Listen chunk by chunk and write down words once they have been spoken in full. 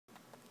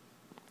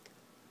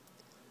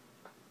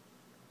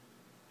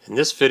In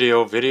this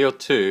video, video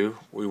 2,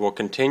 we will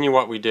continue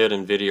what we did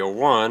in video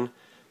 1,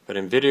 but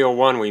in video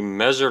 1 we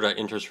measured our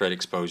interest rate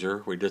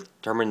exposure. We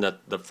determined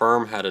that the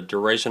firm had a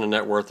duration of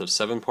net worth of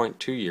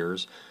 7.2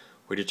 years.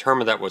 We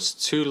determined that was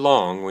too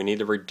long. We need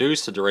to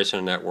reduce the duration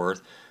of net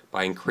worth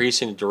by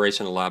increasing the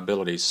duration of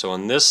liabilities. So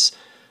in this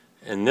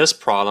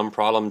problem,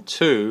 problem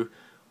 2,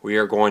 we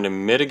are going to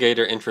mitigate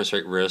our interest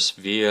rate risk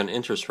via an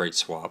interest rate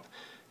swap.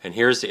 And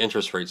here's the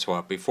interest rate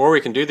swap. Before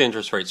we can do the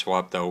interest rate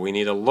swap, though, we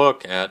need to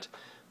look at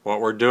what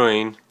we're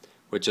doing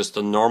with just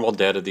the normal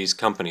debt of these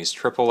companies,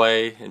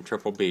 AAA and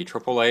BBB.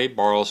 AAA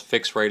borrows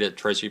fixed rate at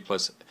Treasury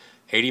plus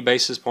 80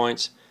 basis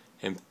points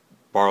and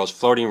borrows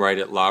floating rate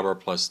at LIBOR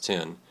plus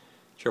 10.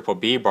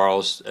 BBB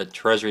borrows at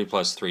Treasury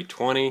plus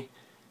 320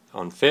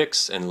 on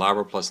fixed and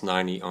LIBOR plus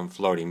 90 on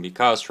floating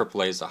because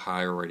AAA is a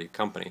higher rated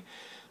company.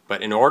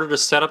 But in order to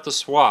set up the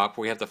swap,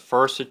 we have to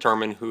first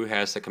determine who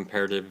has the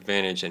comparative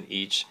advantage in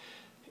each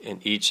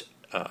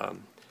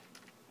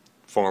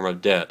form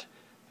of debt.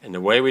 And the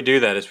way we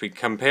do that is we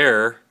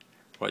compare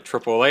what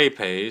AAA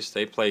pays.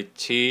 They pay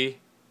T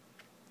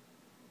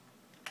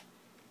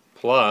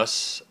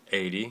plus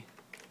 80,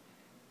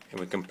 and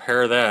we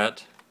compare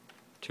that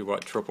to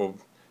what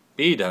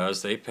BBB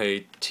does. They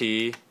pay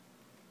T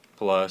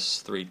plus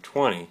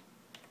 320.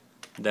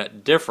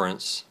 That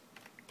difference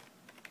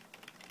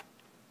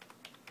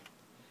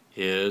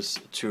is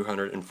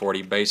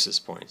 240 basis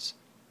points.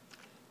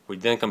 We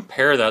then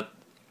compare that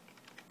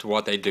to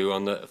what they do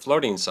on the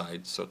floating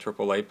side. So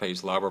AAA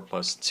pays LIBOR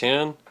plus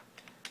 10.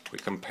 We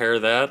compare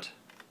that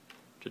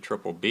to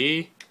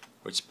BBB,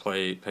 which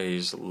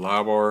pays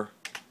LIBOR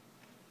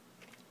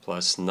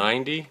plus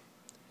 90.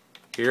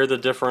 Here the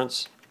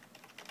difference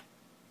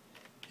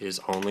is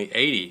only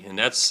 80, and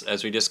that's,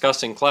 as we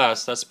discussed in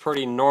class, that's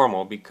pretty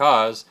normal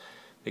because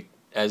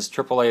as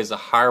AAA is a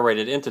higher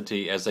rated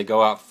entity, as they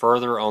go out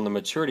further on the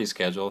maturity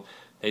schedule,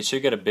 they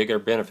should get a bigger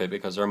benefit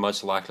because they're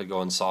much likely to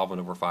go insolvent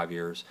over 5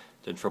 years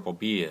than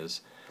BBB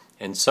is.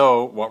 And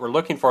so what we're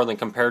looking for in the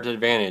comparative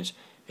advantage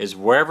is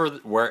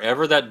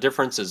wherever that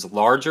difference is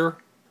larger,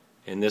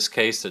 in this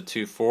case the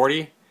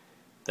 240,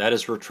 that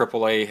is where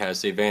AAA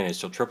has the advantage.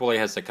 So AAA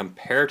has the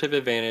comparative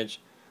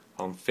advantage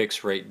on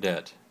fixed rate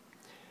debt.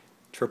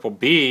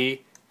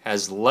 BBB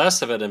has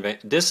less of a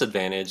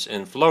disadvantage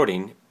in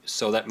floating,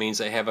 so that means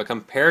they have a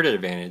comparative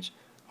advantage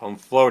on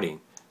floating.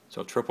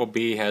 So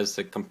BBB has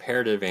the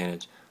comparative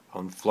advantage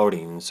on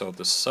floating. And so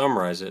to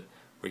summarize it,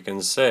 we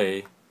can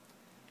say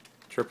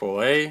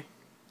AAA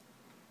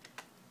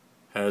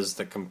has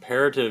the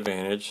comparative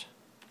advantage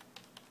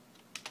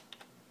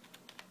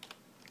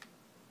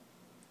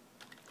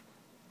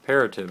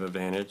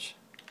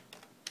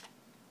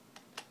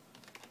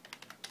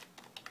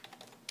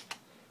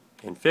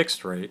in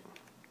fixed rate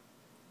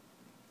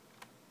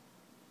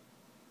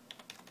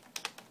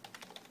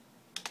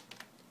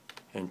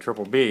and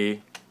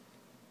BBB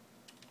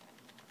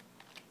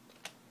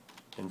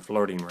in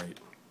floating rate.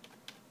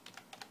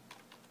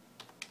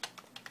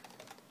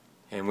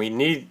 And we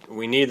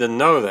need to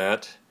know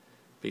that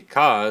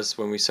because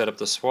when we set up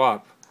the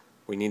swap,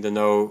 we need to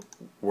know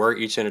where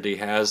each entity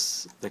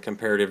has the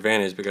comparative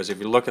advantage, because if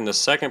you look in the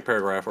second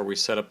paragraph where we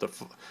set up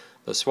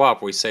the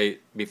swap, we say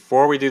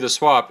before we do the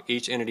swap,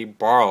 each entity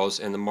borrows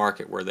in the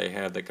market where they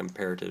have the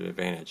comparative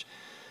advantage.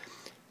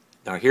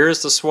 Now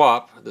here's the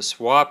swap. The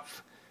swap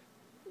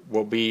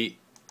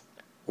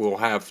we'll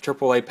have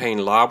AAA paying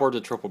LIBOR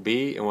to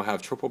BBB, and we'll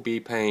have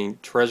BBB paying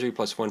Treasury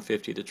plus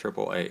 150 to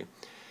AAA.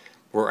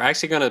 We're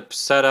actually going to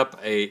set up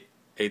a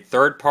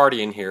third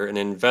party in here, an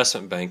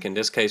investment bank. In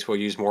this case we'll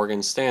use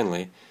Morgan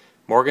Stanley.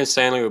 Morgan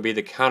Stanley will be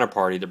the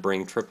counterparty to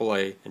bring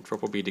AAA and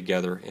BBB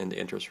together in the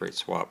interest rate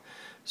swap.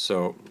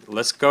 So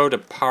let's go to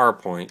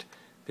PowerPoint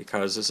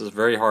because this is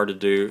very hard to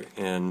do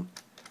in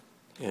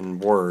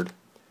Word.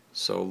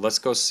 So let's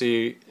go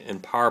see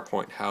in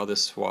PowerPoint how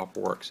this swap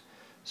works.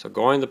 So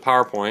going to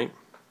PowerPoint,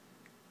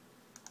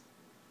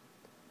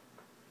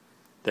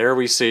 there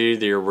we see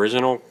the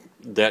original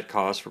debt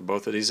cost for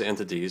both of these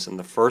entities, and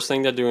the first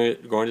thing they're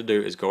going to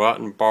do is go out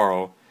and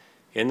borrow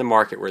in the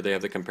market where they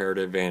have the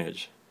comparative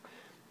advantage.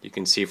 You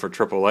can see for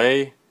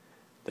AAA,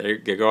 they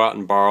go out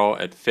and borrow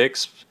at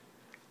fixed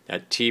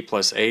at T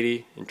plus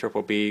 80, and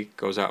BBB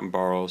goes out and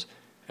borrows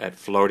at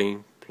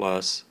floating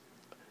plus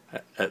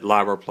at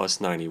LIBOR plus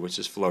 90, which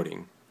is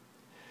floating.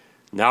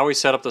 Now we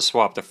set up the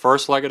swap. The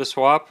first leg of the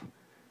swap,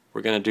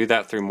 we're going to do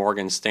that through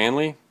Morgan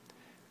Stanley.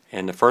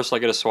 And the first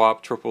leg of the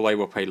swap, AAA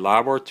will pay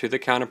LIBOR to the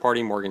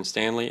counterparty Morgan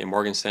Stanley, and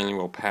Morgan Stanley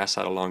will pass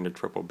that along to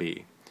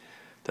BBB.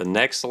 The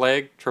next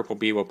leg,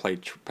 BBB will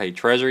pay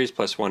Treasuries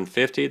plus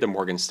 150 to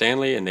Morgan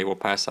Stanley, and they will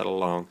pass that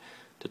along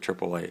to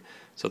AAA.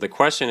 So the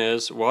question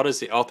is, what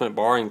is the ultimate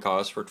borrowing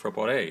cost for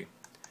AAA?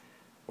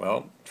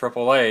 Well,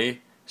 AAA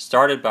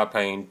started by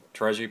paying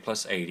Treasury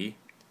plus 80.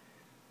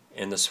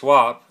 In the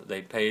swap,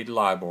 they paid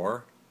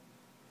LIBOR,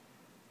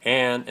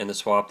 and in the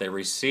swap, they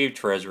received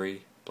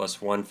Treasury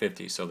plus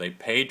 150. So they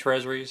paid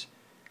Treasuries,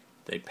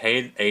 they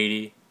paid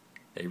 80,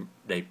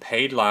 they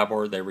paid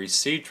LIBOR, they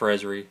received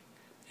Treasury,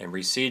 and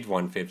received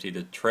 150,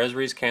 the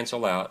treasuries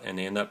cancel out and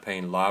they end up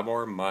paying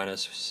LIBOR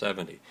minus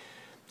 70.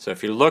 So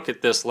if you look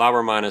at this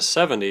LIBOR minus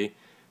 70,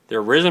 the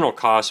original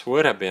cost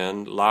would have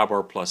been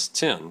LIBOR plus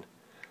 10,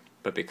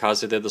 but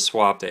because they did the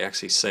swap, they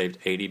actually saved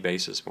 80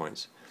 basis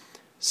points.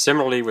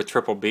 Similarly with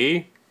triple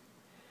B,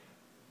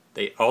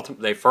 they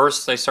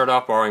start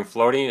off borrowing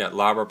floating at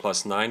LIBOR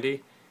plus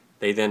 90.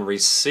 They then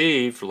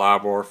received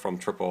LIBOR from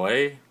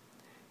AAA,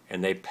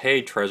 and they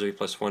paid Treasury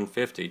plus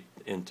 150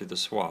 into the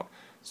swap.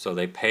 So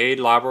they paid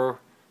LIBOR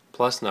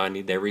plus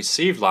 90. They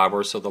received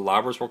LIBOR, so the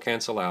LIBORs will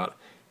cancel out,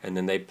 and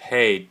then they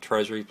paid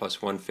Treasury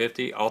plus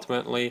 150.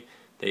 Ultimately,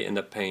 they end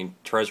up paying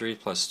Treasury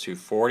plus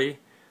 240,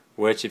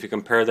 which if you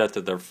compare that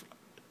to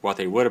what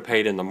they would have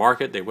paid in the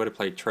market, they would have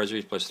paid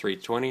Treasury plus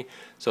 320.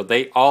 So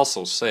they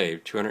also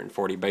saved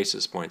 240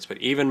 basis points. But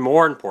even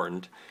more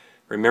important,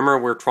 remember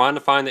we're trying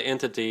to find the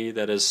entity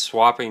that is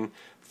swapping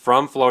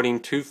from floating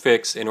to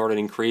fixed in order to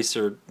increase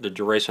the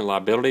duration of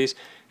liabilities.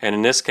 And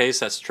in this case,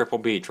 that's triple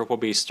B. Triple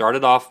B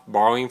started off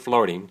borrowing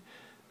floating,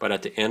 but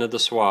at the end of the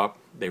swap,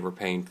 they were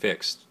paying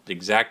fixed. The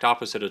exact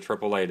opposite of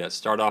AAA that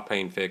started off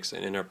paying fixed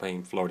and ended up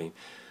paying floating.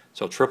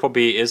 So triple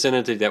B is an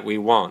entity that we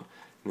want.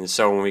 And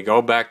so when we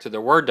go back to the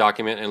Word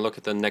document and look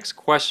at the next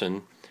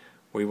question,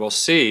 we will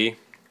see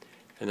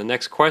in the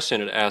next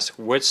question it asks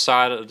which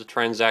side of the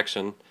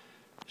transaction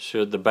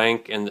should the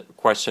bank in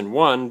question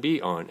 1 be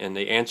on, and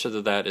the answer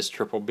to that is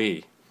triple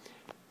B.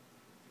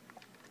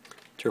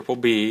 Triple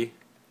B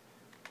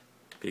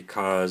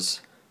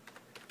because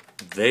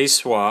they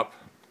swap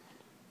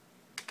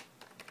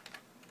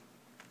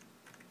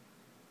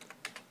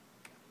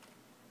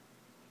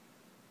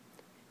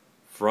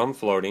from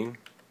floating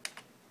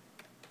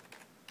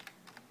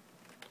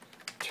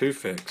to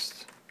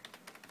fixed,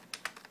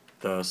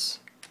 thus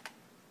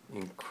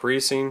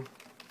increasing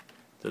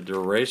the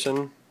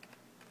duration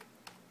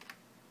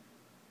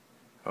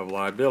of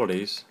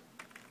liabilities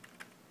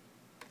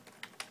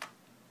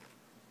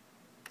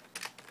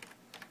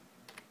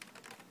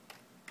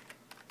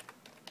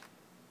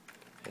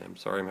and I'm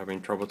sorry, I'm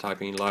having trouble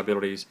typing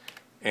liabilities,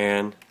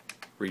 and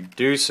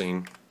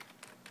reducing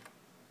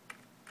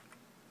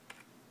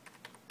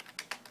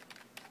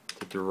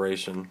the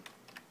duration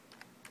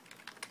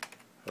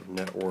of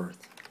net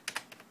worth.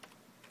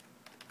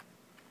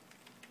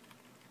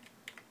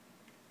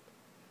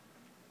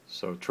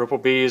 So triple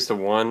B is the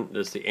one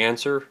that's the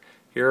answer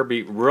here.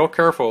 Be real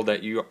careful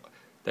that you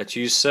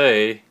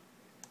say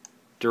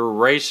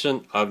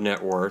duration of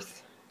net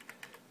worth.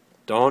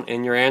 Don't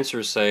in your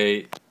answer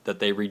say that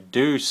they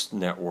reduced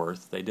net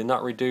worth. They did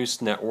not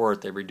reduce net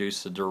worth, they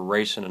reduced the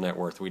duration of net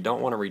worth. We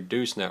don't want to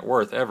reduce net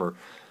worth ever.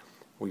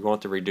 We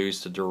want to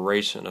reduce the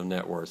duration of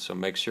net worth. So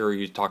make sure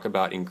you talk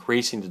about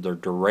increasing the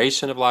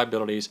duration of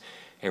liabilities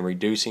and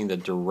reducing the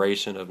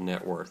duration of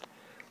net worth.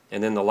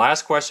 And then the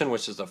last question,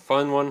 which is a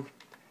fun one,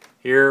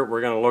 here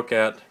we're going to look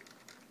at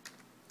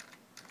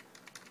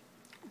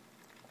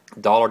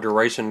dollar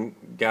duration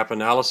gap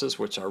analysis,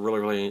 which I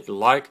really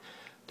like.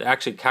 To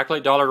actually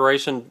calculate dollar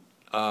duration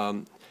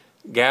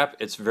gap,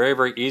 it's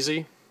very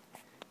easy.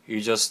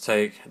 You just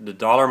take the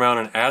dollar amount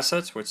in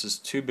assets, which is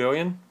 $2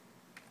 billion,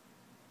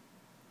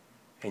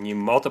 and you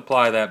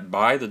multiply that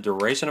by the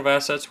duration of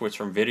assets, which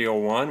from video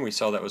 1 we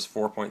saw that was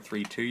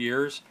 4.32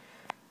 years.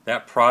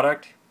 That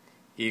product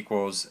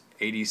equals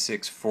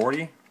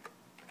 8640.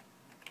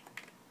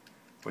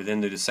 We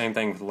then do the same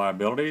thing with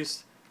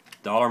liabilities.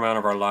 Dollar amount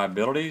of our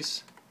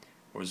liabilities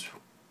was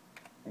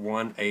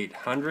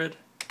 1,800.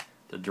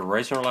 The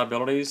duration of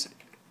liabilities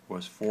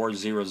was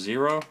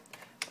 400.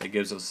 That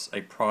gives us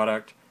a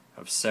product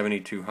of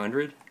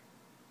 7,200.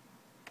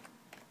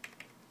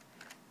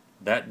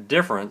 That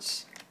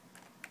difference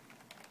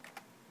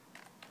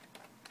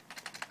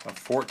of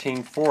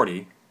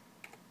 1440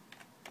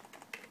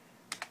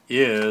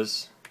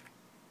 is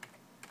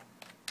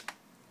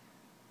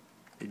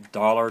the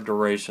dollar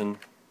duration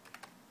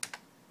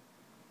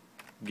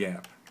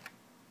gap.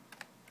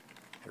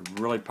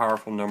 A really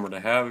powerful number to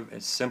have.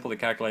 It's simple to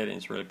calculate and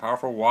it's really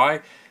powerful.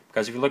 Why?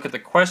 Because if you look at the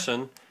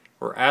question,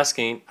 we're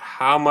asking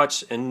how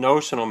much in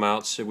notional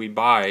amounts should we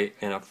buy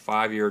in a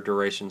 5-year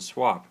duration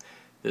swap.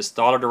 This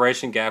dollar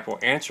duration gap will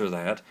answer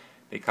that,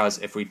 because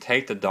if we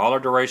take the dollar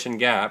duration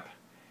gap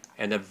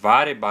and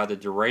divide it by the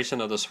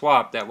duration of the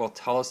swap, that will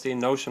tell us the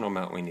notional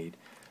amount we need.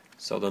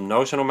 So the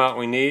notional amount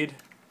we need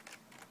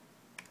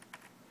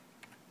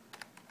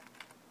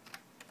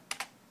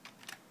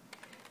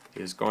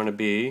is going to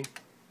be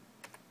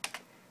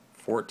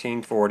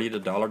 1440, the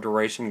dollar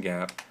duration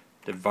gap,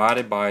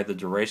 divided by the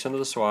duration of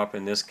the swap.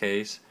 In this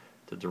case,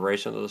 the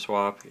duration of the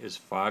swap is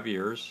 5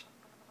 years,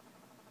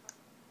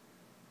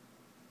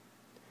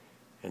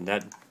 and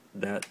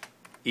that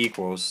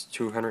equals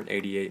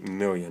 288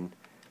 million.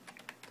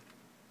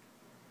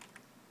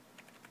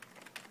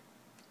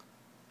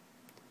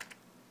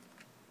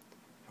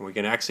 And we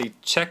can actually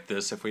check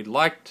this if we'd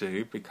like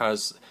to,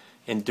 because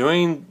in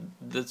doing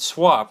the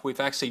swap, we've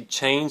actually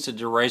changed the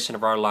duration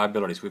of our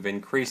liabilities. We've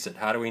increased it.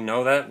 How do we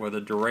know that? Well,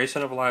 the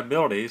duration of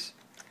liabilities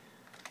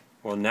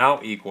will now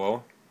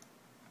equal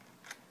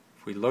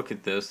if we look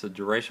at this, the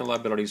duration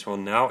liabilities will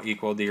now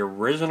equal the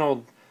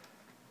original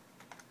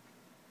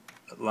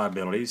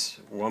liabilities,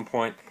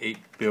 1.8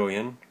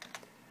 billion,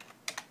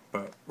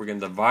 but we're going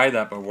to divide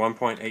that by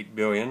 1.8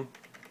 billion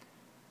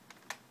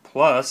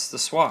plus the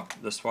swap.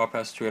 The swap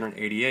has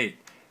 288.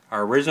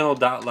 Our original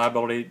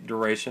liability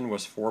duration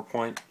was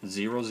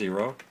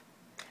 4.00.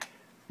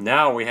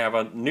 Now we have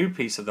a new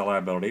piece of the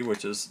liability,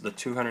 which is the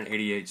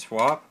 288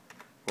 swap.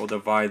 We'll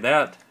divide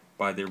that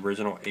by the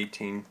original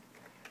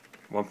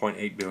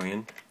 1.8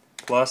 billion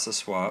plus the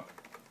swap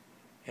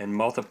and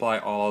multiply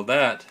all of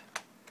that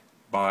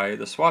by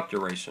the swap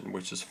duration,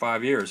 which is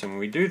 5 years. And when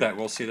we do that,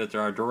 we'll see that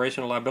our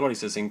duration of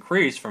liabilities has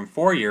increased from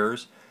 4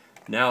 years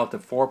now to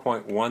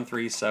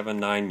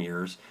 4.1379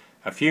 years.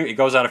 It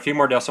goes out a few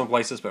more decimal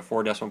places, but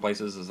 4 decimal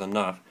places is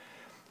enough.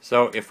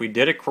 So if we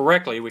did it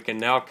correctly, we can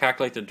now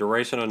calculate the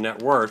duration of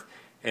net worth.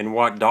 And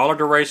what dollar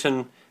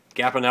duration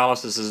gap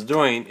analysis is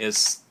doing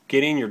is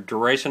getting your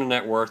duration of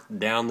net worth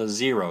down to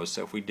 0.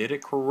 So if we did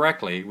it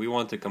correctly, we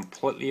want to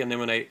completely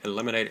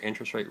eliminate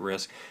interest rate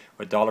risk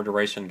with dollar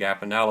duration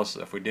gap analysis.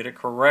 If we did it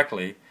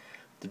correctly,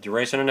 the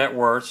duration of net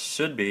worth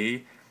should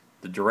be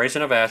the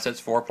duration of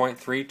assets,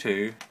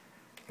 4.32,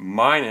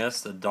 minus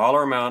the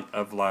dollar amount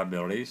of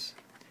liabilities,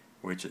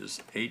 which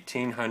is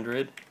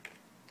 1,800,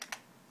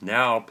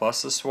 now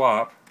plus the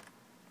swap,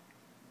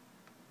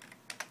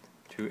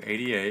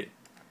 288.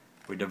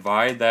 We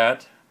divide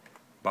that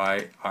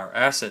by our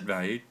asset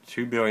value,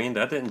 2 billion.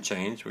 That didn't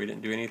change. We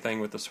didn't do anything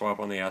with the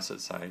swap on the asset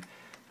side.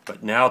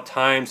 But now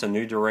times the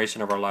new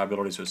duration of our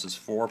liabilities, which is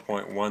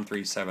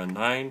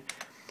 4.1379.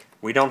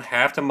 We don't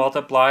have to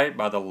multiply it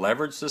by the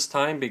leverage this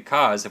time,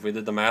 because if we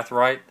did the math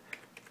right,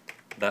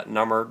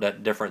 that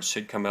difference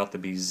should come out to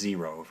be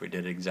 0 if we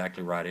did it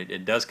exactly right.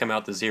 It does come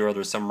out to 0.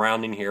 There's some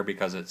rounding here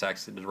because it's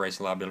actually the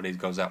duration of liabilities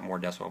goes out more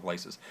decimal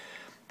places.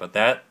 But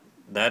that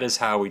is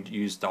how we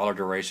use dollar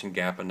duration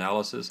gap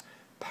analysis.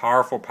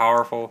 Powerful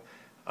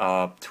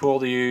tool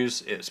to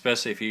use,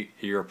 especially if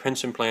you're a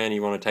pension plan,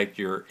 you want to take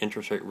your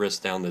interest rate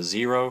risk down to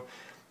 0.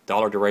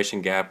 Dollar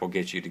duration gap will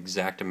get you the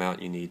exact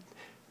amount you need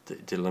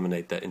to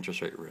eliminate that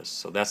interest rate risk.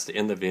 So that's the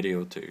end of the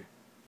video too.